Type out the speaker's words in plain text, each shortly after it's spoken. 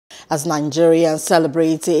As Nigerians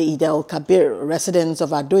celebrate Eid-el-Kabir, residents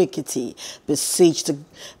of Ado-Ekiti besieged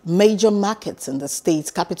major markets in the state's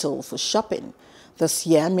capital for shopping. This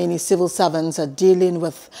year, many civil servants are dealing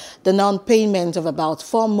with the non-payment of about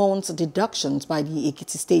 4 months' deductions by the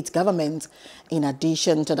Ekiti state government, in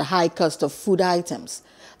addition to the high cost of food items.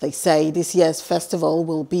 They say this year's festival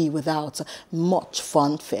will be without much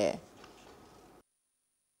fanfare.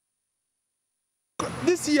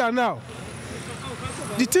 This year now,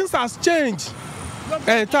 the things has changed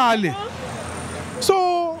entirely.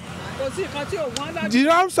 So the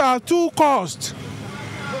rams are too cost.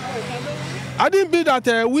 I didn't be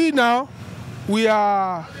that we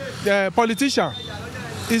are the politicians.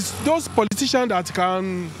 It's those politicians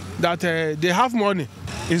that they have money.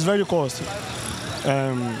 It's very cost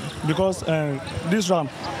because this ram,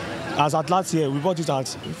 as at last year, we bought it at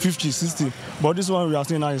 50, 60, but this one we are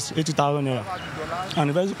seeing now is 80,000 naira, and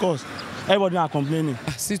the very cost. Everybody are complaining.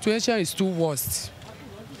 Situation is too worst.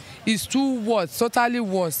 It's too worst, totally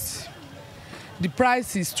worst. The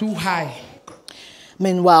price is too high.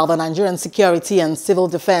 Meanwhile, the Nigerian Security and Civil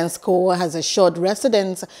Defense Corps has assured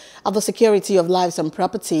residents of the security of lives and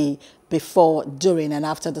property before, during, and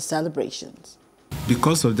after the celebrations.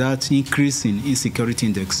 Because of that increase in insecurity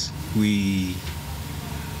index, we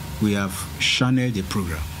have channeled the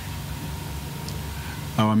program.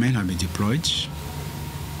 Our men have been deployed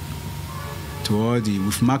to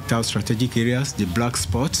we've marked out strategic areas, the black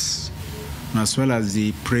spots, as well as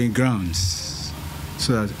the praying grounds,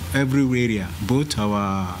 so that every area, both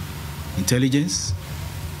our intelligence,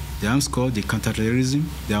 the armed squad, the counterterrorism,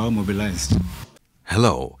 they are all mobilized.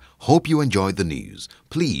 Hello, hope you enjoyed the news.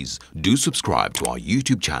 Please do subscribe to our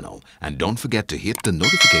YouTube channel and don't forget to hit the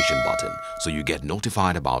notification button so you get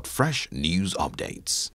notified about fresh news updates.